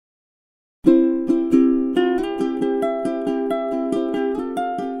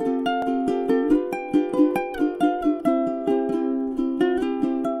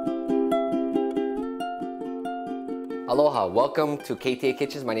Aloha, welcome to KTA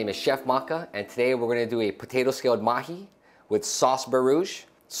Kitchens. My name is Chef Maka, and today we're going to do a potato scaled mahi with sauce Beurre Rouge.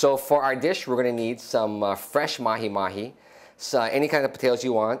 So for our dish, we're going to need some fresh mahi mahi, so any kind of potatoes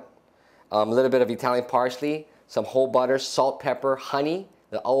you want, a little bit of Italian parsley, some whole butter, salt, pepper, honey,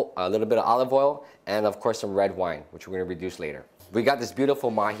 a little bit of olive oil, and of course some red wine, which we're going to reduce later. We got this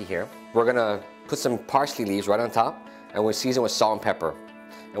beautiful mahi here. We're going to put some parsley leaves right on top, and we'll season with salt and pepper.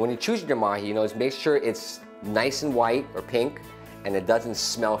 And when you choose your mahi, just make sure it's nice and white or pink, and it doesn't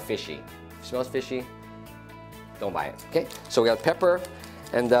smell fishy. If it smells fishy, don't buy it, okay? So we got pepper,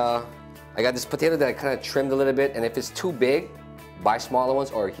 and I got this potato that I kind of trimmed a little bit, and if it's too big, buy smaller ones,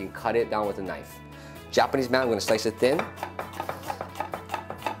 or you can cut it down with a knife. Japanese man, I'm gonna slice it thin.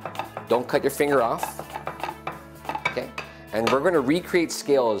 Don't cut your finger off, okay? And we're gonna recreate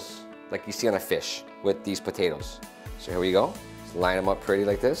scales like you see on a fish with these potatoes. So here we go. Just line them up pretty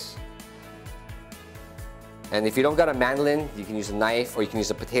like this. And if you don't got a mandolin, you can use a knife, or you can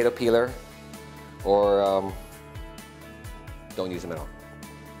use a potato peeler, or don't use them at all.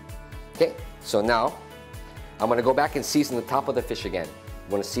 Okay, so now I'm gonna go back and season the top of the fish again.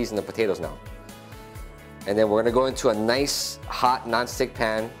 I'm gonna season the potatoes now. And then we're gonna go into a nice hot non-stick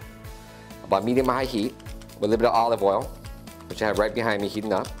pan, about medium high heat, with a little bit of olive oil, which I have right behind me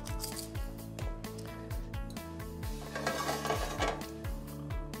heating up.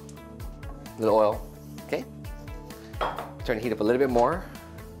 A little oil, okay? Turn the heat up a little bit more.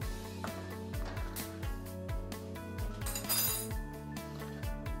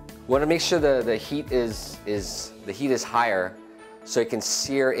 We want to make sure the heat is higher, so it can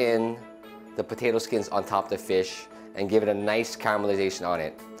sear in the potato skins on top of the fish and give it a nice caramelization on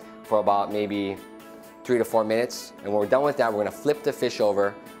it for about maybe 3 to 4 minutes. And when we're done with that, we're going to flip the fish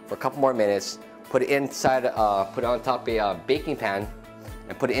over for a couple more minutes, put it inside, put it on top of a baking pan,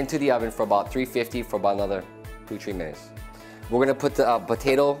 and put it into the oven for about 350 for about another 2-3 minutes. We're gonna put the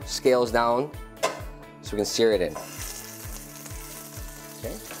potato scales down so we can sear it in.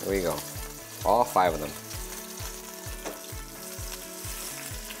 Okay, there we go. All 5 of them.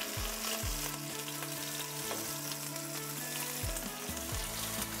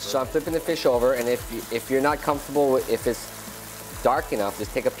 So I'm flipping the fish over, and if you're not comfortable with, if it's dark enough,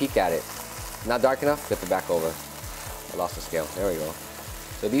 just take a peek at it. Not dark enough, flip it back over. I lost the scale. There we go.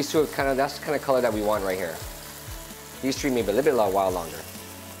 So these two are that's the kind of color that we want right here. These 3 maybe a little bit while longer.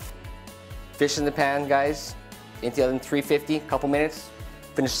 Fish in the pan, guys. Into the oven 350, couple minutes.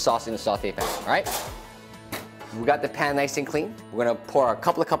 Finish the sauce in the saute pan, all right? We got the pan nice and clean. We're gonna pour a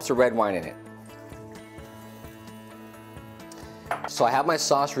couple of cups of red wine in it. So I have my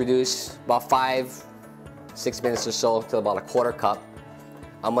sauce reduced about 5-6 minutes or so to about a 1/4 cup.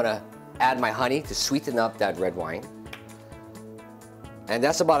 I'm gonna add my honey to sweeten up that red wine. And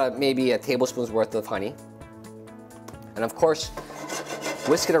that's about maybe a tablespoon's worth of honey. And of course,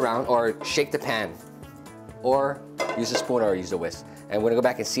 whisk it around or shake the pan, or use a spoon or use a whisk. And we're gonna go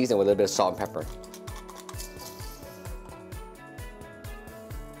back and season it with a little bit of salt and pepper.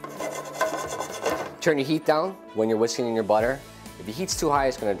 Turn your heat down when you're whisking in your butter. If the heat's too high,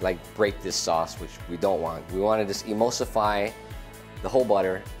 it's gonna break this sauce, which we don't want. We want to just emulsify the whole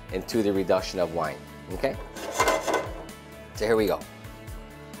butter into the reduction of wine, okay? So here we go.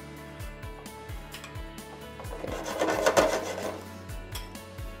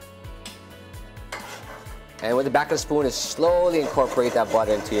 And with the back of the spoon, is slowly incorporate that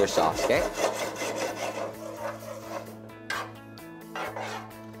butter into your sauce, okay?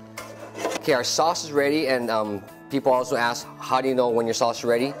 Okay, our sauce is ready, and people also ask, how do you know when your sauce is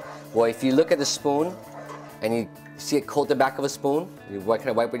ready? Well, if you look at the spoon and you see it coat the back of a spoon, you kind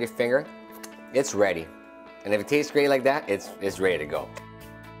of wipe with your finger, it's ready. And if it tastes great like that, it's ready to go.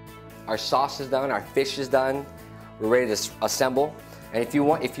 Our sauce is done, our fish is done, we're ready to assemble. And if you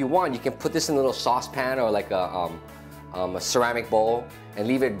want, you can put this in a little saucepan or like a ceramic bowl and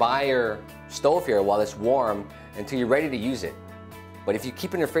leave it by your stove here while it's warm until you're ready to use it. But if you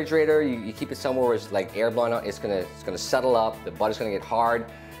keep it in the refrigerator, you keep it somewhere where it's like air blowing out, it's gonna settle up, the butter's gonna get hard,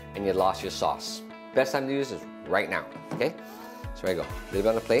 and you lost your sauce. Best time to use is right now, okay? So there you go, a little bit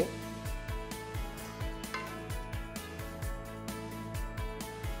on the plate.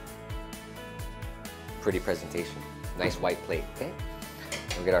 Pretty presentation, nice white plate, okay?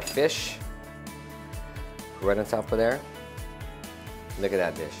 We'll get our fish right on top of there. Look at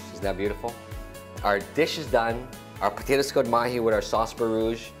that dish, isn't that beautiful? Our dish is done. Our potato scaled mahi with our sauce Beurre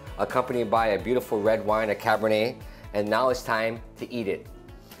Rouge, accompanied by a beautiful red wine, a Cabernet, and now it's time to eat it.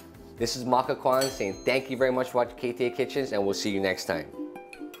 This is Maka Kwan saying thank you very much for watching KTA Kitchens, and we'll see you next time.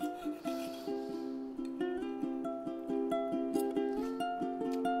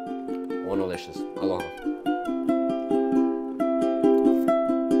 Onolicious. Aloha.